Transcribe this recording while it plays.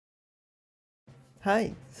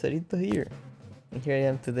Hi, Sarito here, and here I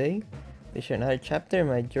am today to share another chapter in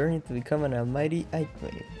my journey to become an almighty Ike.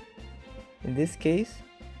 In this case,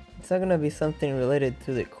 it's not gonna be something related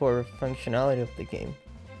to the core functionality of the game,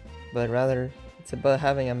 but rather it's about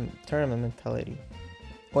having a tournament mentality.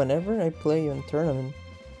 Whenever I play in tournament,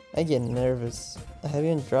 I get nervous. I have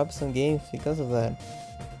even dropped some games because of that.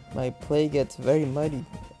 My play gets very muddy,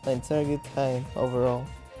 and it's not a good time overall.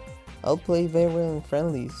 I'll play very well in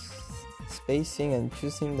friendlies, spacing and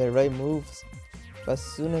choosing the right moves, but as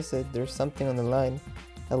soon as there's something on the line,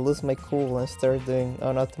 I lose my cool and start doing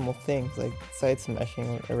unoptimal things like side smashing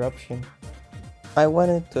or eruption. I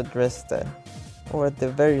wanted to address that, or at the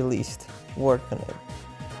very least, work on it.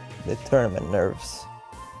 The tournament nerves.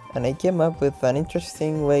 And I came up with an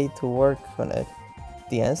interesting way to work on it.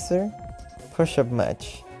 The answer? Push-up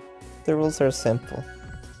match. The rules are simple.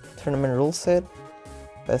 Tournament rule set,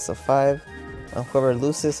 best of 5, and whoever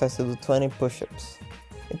loses has to do 20 push-ups.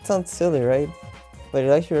 It sounds silly, right? But it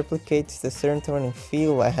actually replicates the certain tournament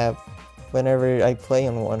feel I have whenever I play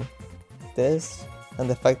on one. This, and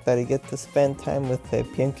the fact that I get to spend time with the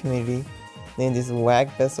PM community doing these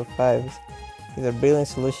whack best of 5s, is a brilliant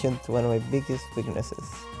solution to one of my biggest weaknesses.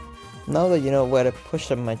 Now that you know what a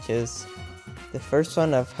push-up match is, the first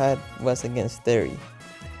one I've had was against Derry,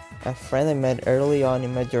 a friend I met early on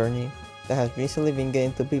in my journey that has recently been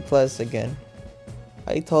getting to B+ again.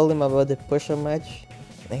 I told him about the push-up match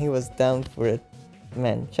and he was down for it.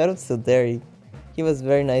 Man, shoutouts to Derry. He was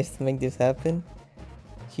very nice to make this happen.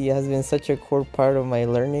 He has been such a core part of my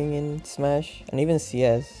learning in Smash and even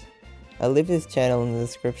CS. I'll leave his channel in the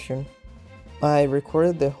description. I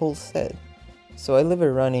recorded the whole set, so I leave it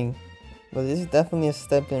running, but this is definitely a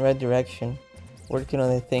step in the right direction, working on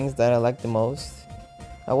the things that I like the most.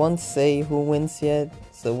 I won't say who wins yet,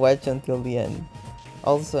 so watch until the end.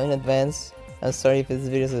 Also in advance, I'm sorry if this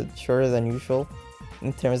video is shorter than usual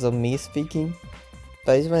in terms of me speaking,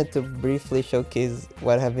 but I just wanted to briefly showcase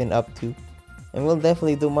what I've been up to, and we'll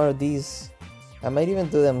definitely do more of these. I might even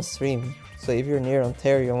do them on stream, so if you're near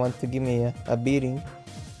Ontario and want to give me a beating,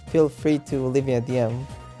 feel free to leave me a DM.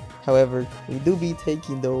 However, we do be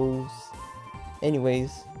taking those.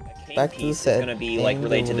 Anyways, back to the set. It's gonna be like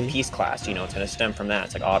related to the peace class, you know, it's gonna stem from that.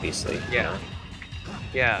 It's like obviously. Yeah.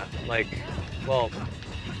 Yeah, like, well,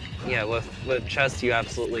 yeah, with chess you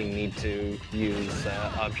absolutely need to use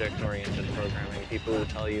object-oriented programming. People who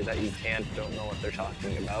tell you that you can't don't know what they're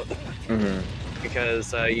talking about.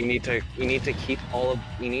 Because you need to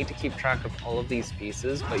keep track of all of these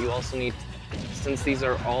pieces, but you also need, since these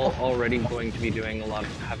are all already going to be doing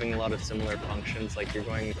having a lot of similar functions, like you're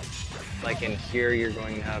going, like in here you're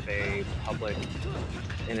going to have a public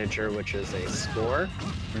integer which is a score.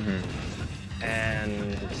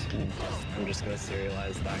 And I'm just going to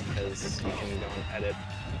serialize that because you can go and edit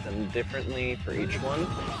them differently for each one.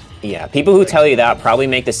 Yeah, people who tell you that probably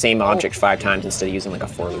make the same object 5 times instead of using like a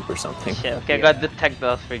for loop or something. Yeah, okay, I got the tech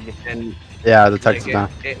bells for you. And yeah, the text like, now.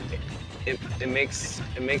 It makes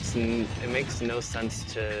no sense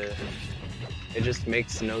to. It just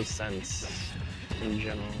makes no sense in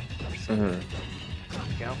general. So,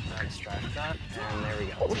 okay, I'll extract that, and there we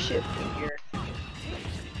go. Oh shit! In here.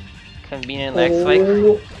 Convenient lag spike.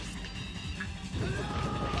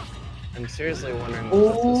 I'm seriously wondering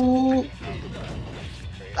what this is.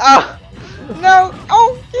 Ah! No!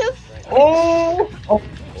 Oh yes! Oh,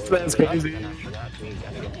 that's crazy.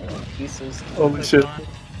 Pieces. Holy shit.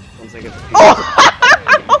 Once I get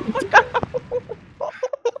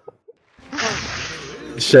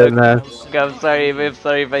the Shit, man. I'm sorry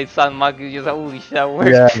if I sound monkey. Just holy shit, that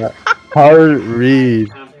worked. Yeah, hard read.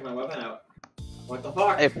 What the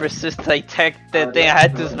fuck? I persist. I tech that thing. I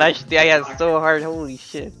had to smash the IS so hard. Holy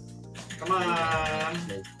shit! Come on.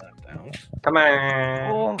 Come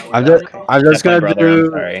on. Oh, I'm just That's my gonna brother, do.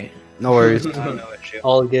 I'm sorry. No worries. No issue.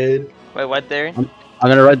 All good. wait, what there? I'm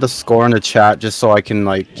gonna write the score in the chat just so I can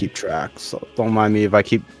like keep track. So don't mind me if I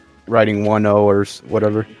keep writing 1-0 or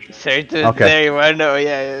whatever. Sorry to Okay. there. I know.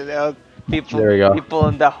 Yeah, people. There we go. People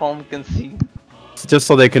in the home can see. Just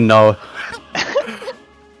so they can know.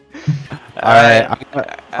 Alright,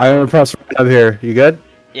 I'm gonna press right up here. You good?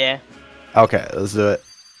 Yeah. Okay, let's do it.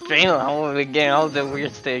 Strain on getting all the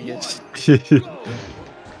weird stages.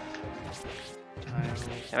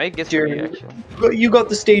 I might get Dear- you actually. But you got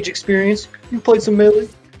the stage experience. You played some Melee.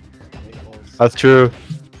 That's true.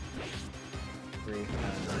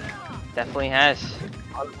 Definitely has.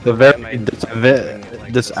 The very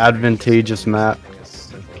disadvantageous map.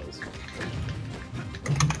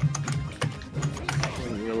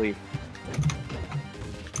 Really.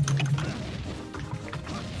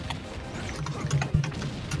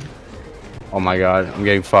 Oh my god, I'm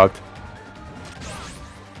getting fucked.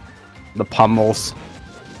 The pummels.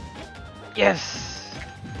 Yes!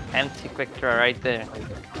 Empty quick draw right there.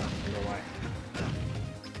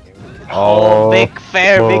 Oh, big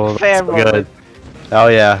fair that's moment. good. Oh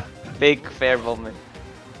yeah. Big fair moment.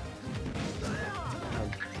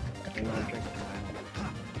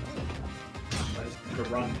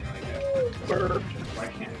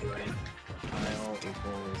 Tile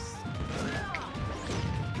equals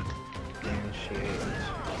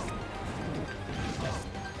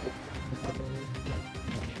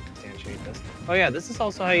instantiate this. Oh yeah, this is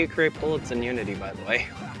also how you create bullets in Unity, by the way.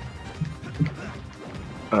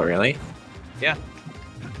 Oh, really? Yeah.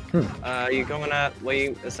 You go in at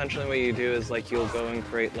essentially what you do is like you'll go and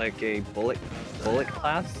create like a bullet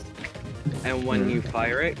class, and when you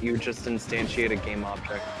fire it, you just instantiate a game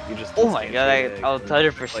object. You just Oh my god, I'll tell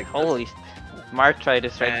you for like holy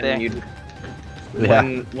Martritis right and there. you Yeah.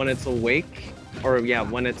 when it's awake, or yeah,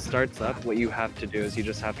 when it starts up, what you have to do is you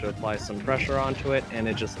just have to apply some pressure onto it, and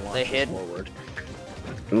it just launches hit. forward.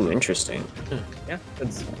 Ooh, interesting. Yeah,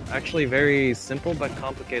 it's actually very simple but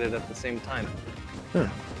complicated at the same time.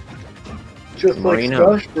 Just like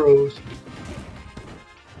Marino. Smash Bros. So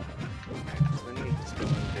then you just go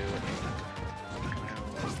and do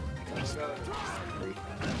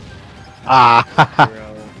Ah.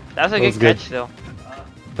 zero. That's a That good was good. catch though.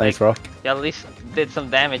 Thanks, bro. You at least did some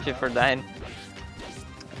damage before dying.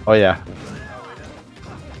 Oh yeah.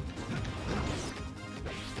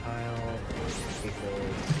 Tile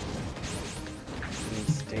equals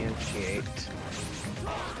instantiate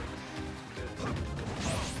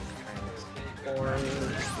transform.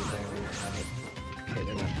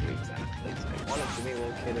 Located at the exact place I want it to be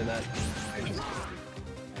located at. I just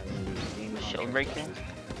Shield breaker.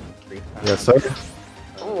 Yes, sir.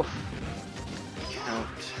 Oh, count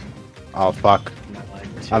Oh fuck. mod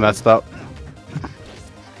I messed up.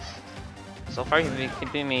 so far you've been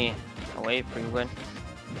keeping me away pretty good.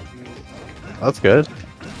 That's good.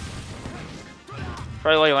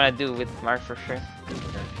 Probably what you want to do with Mark for sure.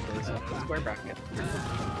 goes up the square bracket.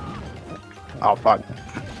 Oh fuck.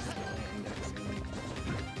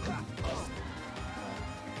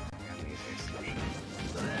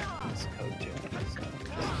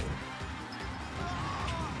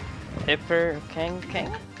 Hipper King.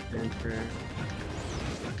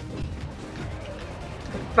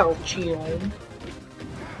 Falchion.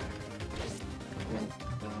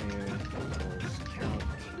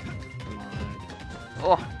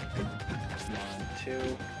 Oh, Mod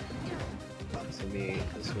 2.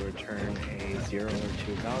 This will return a 0 or 2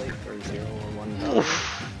 value for 0 or 1 value.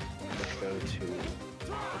 Let's go to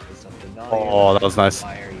look this up the value. Oh, that was nice.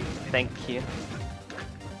 Why are you thank you. Okay.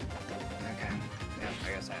 Yeah,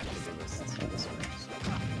 I guess I have to do this one first.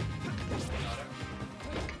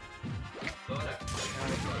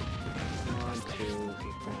 Mod 2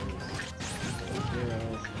 equals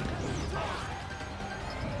 0.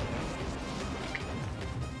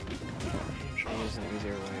 Try to use an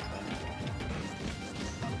easier way,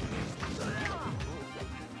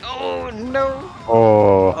 Oh no!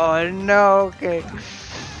 Oh. Oh no! Okay,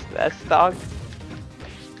 that's dog.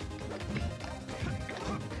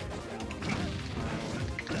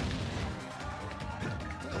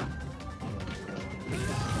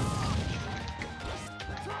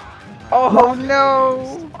 Oh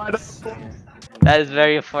no! That is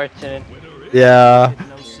very unfortunate. Yeah.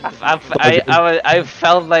 I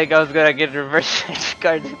felt like I was gonna get reverse edge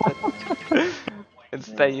guard.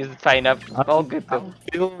 Instead, you just pine up. All good though. I'm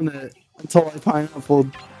feeling it until I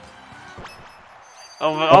pineappled.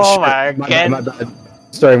 Oh shit. my god. My bad.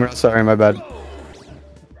 Sorry, my bad.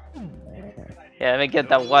 Yeah, let me get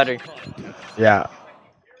that water. Yeah.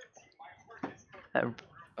 Oh,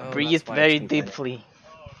 Breathe that's why very it's contained. deeply.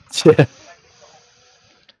 Yeah.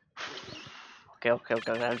 Okay.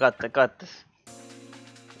 I got this.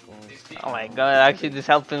 Oh my god, actually, this is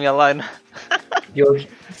helping me a lot. Yo,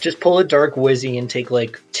 just pull a Dark Wizzy and take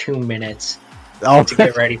like 2 minutes Oh, to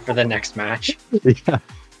get ready for the next match. yeah.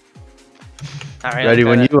 Alright, Ready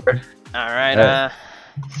when you are. Alright,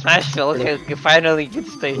 Smashville, okay, finally good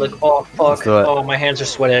stage. Like, oh fuck, Let's do it. oh my hands are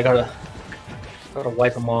sweaty. I gotta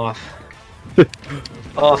wipe them off.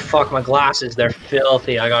 Oh fuck, my glasses, they're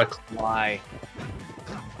filthy. I gotta. Why?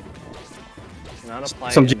 Not apply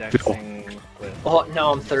Some indexing with. Oh,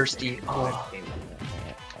 now I'm thirsty. Oh,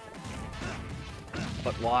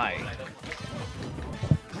 But why?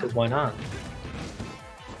 because why not?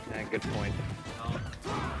 Yeah, good point.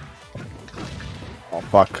 Oh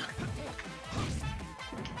fuck.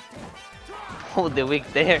 Oh, the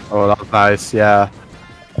weak there. Oh, that was nice. Yeah.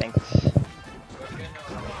 Thanks.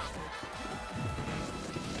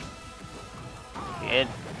 Good.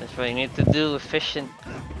 That's what you need to do. Efficient.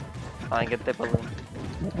 I get the balloon.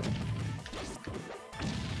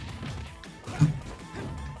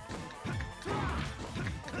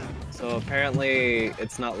 So apparently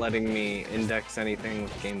it's not letting me index anything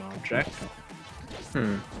with game object,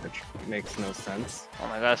 which makes no sense. Oh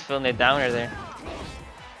my god, I was feeling it downer there.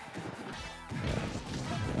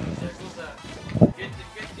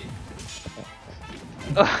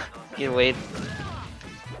 Oh, you wait.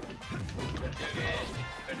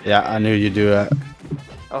 Yeah, I knew you'd do that.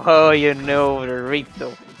 Oh, you know the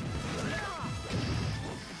Rito.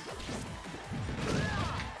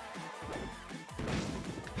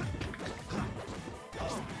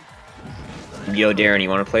 Yo, Darren, you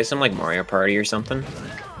want to play some like Mario Party or something?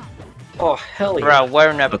 Oh, hell yeah. Bro, we're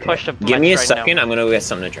in a Okay. push-up Give me a match right second. I'm gonna go get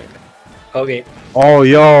something to drink. Okay. Oh,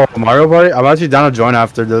 yo, Mario Party? I'm actually down to join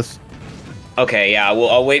after this. Okay, yeah. Well,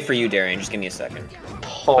 I'll wait for you, Darren. Just give me a second.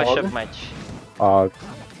 Push-up Pog. match.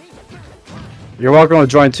 You're welcome to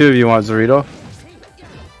join too if you want, Zorito.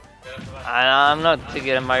 I'm not too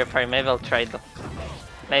good at Mario Party. Maybe I'll try though.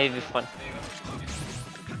 Maybe it'll be fun.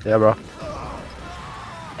 Yeah, bro.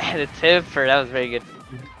 The tipper, that was very good.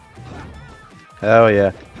 Hell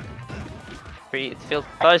yeah. It feels,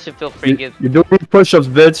 probably should feel pretty good. You're doing push-ups,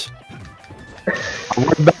 bitch.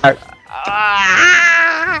 I'm back.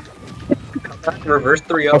 Ah! Reverse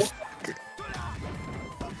 3-0.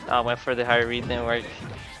 Oh, I went for the higher read, didn't work.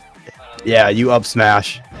 Yeah, you up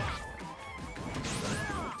smash.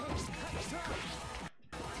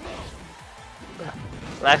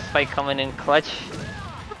 Last fight coming in clutch.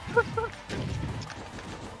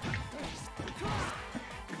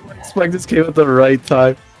 Spike just came at the right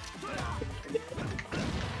time.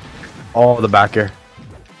 Oh, the backer.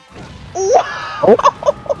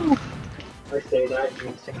 Oh. I say that,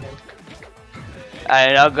 you sing it.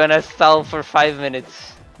 I'm not gonna stall for 5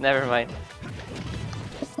 minutes. Never mind.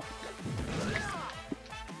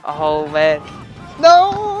 Oh man.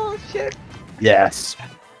 No shit. Yes.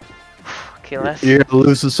 Okay, let's. You're gonna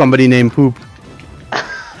lose to somebody named Poop.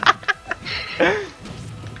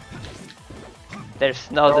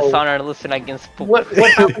 There's no dishonor losing against Poop.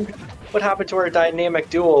 What happened to our dynamic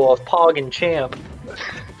duo of Pog and Champ?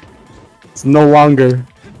 It's no longer.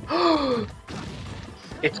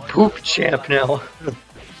 It's Poop Champ now.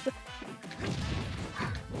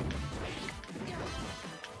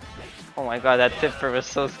 Oh my god, that tipper was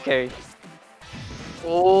so scary.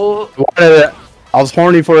 Oh, Wanted it. I was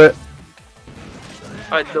horny for it.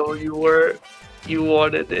 I know you were. You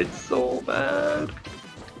wanted it so bad.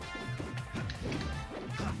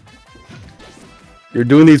 You're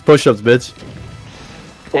doing these push-ups, bitch.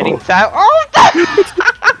 Anytime. Oh!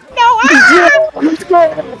 No!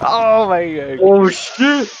 Oh my god. Oh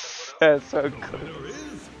shit! That's so cool.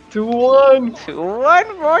 2-1.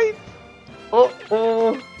 2-1, boys. Oh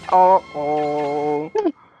oh. Oh.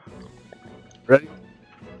 Ready?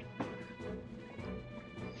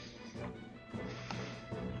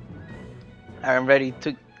 I'm ready.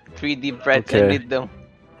 Took 3 deep breaths and Okay. did them.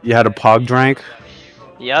 You had a pog drank?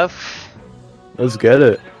 Yup. Let's get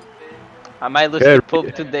it. I might lose Good. to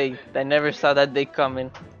Poop today. I never saw that day coming.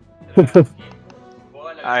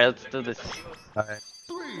 Alright, let's do this. Alright.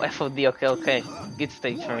 FOD, okay. Good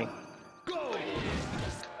stage for me.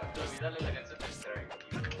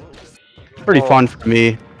 Pretty fun for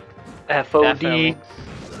me. FOD. Definitely.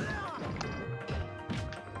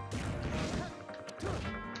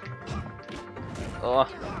 Oh.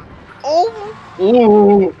 Oh!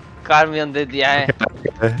 Ooh. Got me on the DI.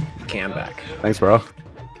 Okay, I'm back. Thanks, bro.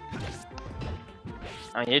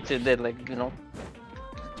 I'm here to did like, you know.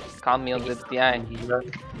 Caught me on the DI.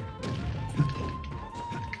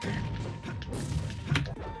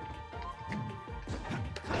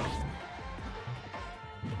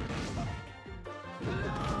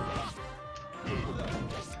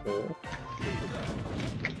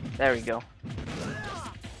 There we go.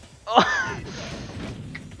 Oh,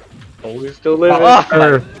 Oh, we're still living.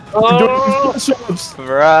 You're Oh, doing these push-ups.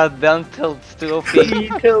 bruh, down tilt's too OP.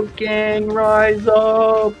 Detail gang, rise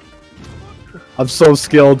up. I'm so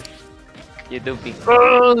skilled. You do be.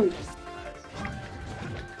 Run.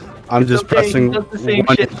 I'm just Okay, pressing that's the same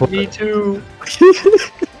one shit. input. Me too.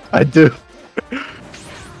 I do.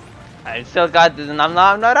 I still got this, and I'm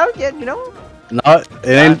not out yet, you know. Not. It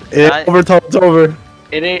ain't over till it's over.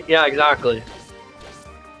 It ain't. Yeah, exactly.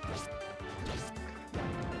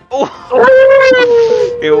 Oh,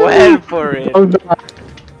 he went for it.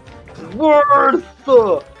 Worth.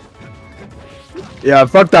 Yeah,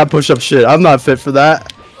 fuck that push-up shit. I'm not fit for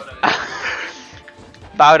that.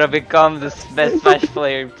 About to become the best Smash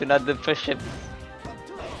player to not do push-ups.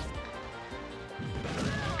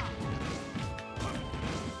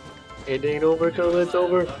 It ain't over till it's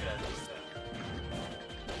over.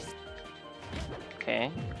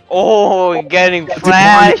 Okay. Oh, getting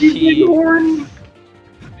flashy.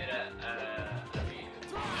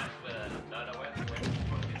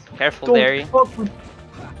 Careful, Derry.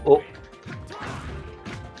 Oh.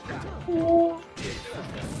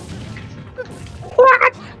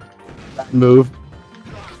 Move.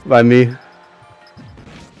 By me.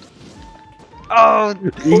 Oh,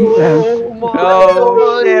 Yeah.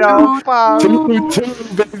 oh shit, oh fuck.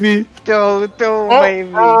 2-2, baby.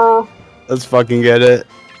 Baby. Let's fucking get it.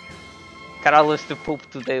 Carlos to poop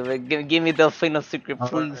today. Like, give me Delfino secret,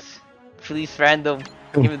 please. Please, random.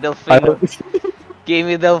 Give me Delfino. Give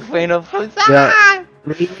me Delfino, please. Yeah. Ah!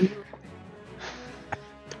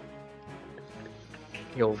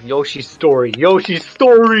 Yo, Yoshi's story. Yoshi's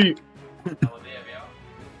story.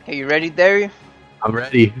 Hey, you ready, Derry? I'm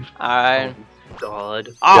ready. Alright. God.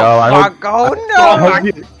 Oh, Yo, I fuck. hope-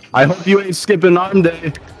 Oh, I hope you ain't skipping arm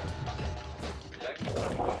day.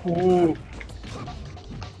 Ooh.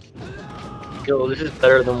 Yo, this is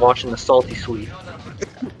better than watching the Salty Sweet.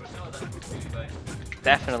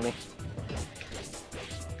 Definitely.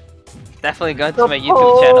 Definitely going to my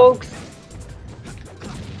YouTube channel.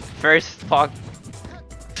 First fuck.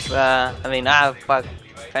 Fuck.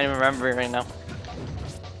 Can't even remember it right now.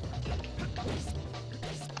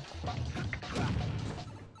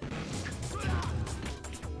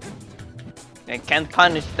 I can't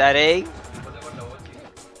punish that, eh?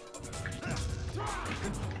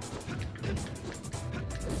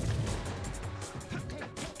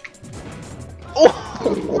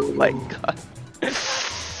 Oh my god.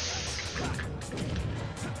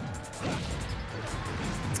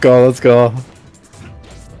 Let's go, let's go.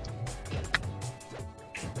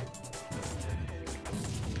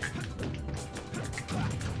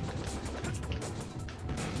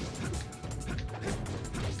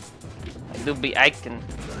 I do be icon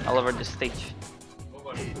all over the stage.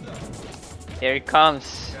 Here he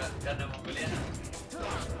comes.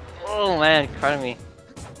 Oh man, caught me.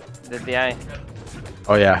 The DI.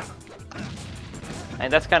 Oh yeah.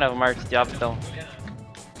 And that's kind of Mark's job though.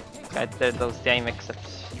 Got those DI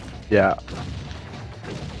mix-ups. Yeah.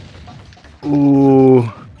 Ooh.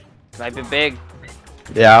 Might be big.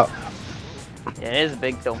 Yeah. Yeah, it is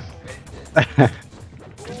big though.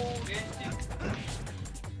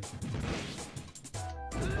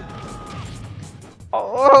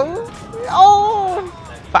 Oh!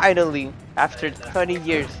 Oh! Finally, after 20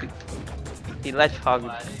 years, he ledge hogged.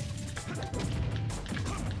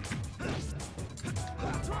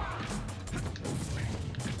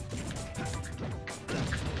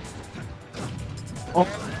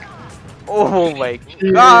 Oh my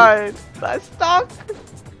god! That's stuck!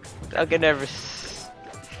 I can never.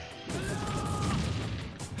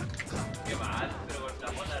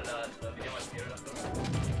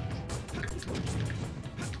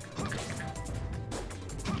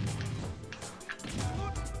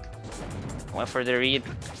 Went for the read.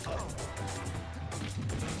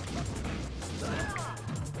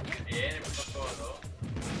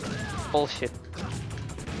 Bullshit.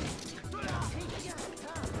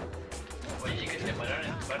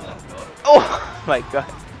 Oh my god.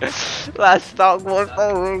 Last stock was,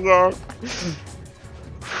 oh my god.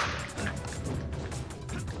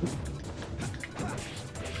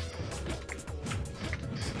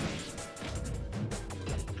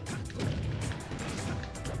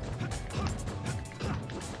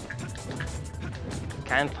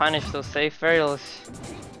 Can't punish those safe varials.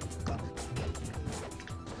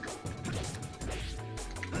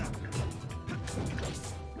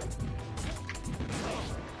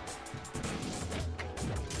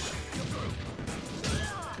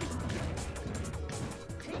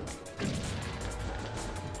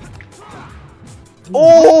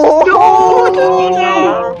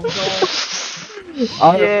 Oh!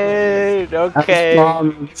 Shit, okay. I'll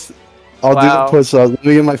do Wow. the push up. Let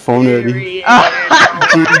me get my phone ready.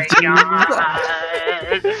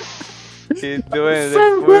 He's doing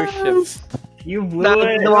the push-ups. You blew it.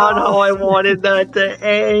 That's not how I wanted that to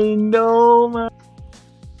end. No, man.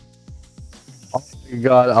 Oh my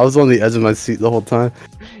god, I was on the edge of my seat the whole time.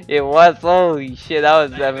 It was, holy shit, that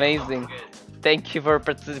was amazing. Thank you for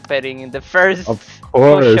participating in the first Of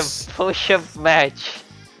course. push-up match.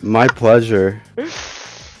 My pleasure.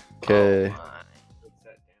 Okay.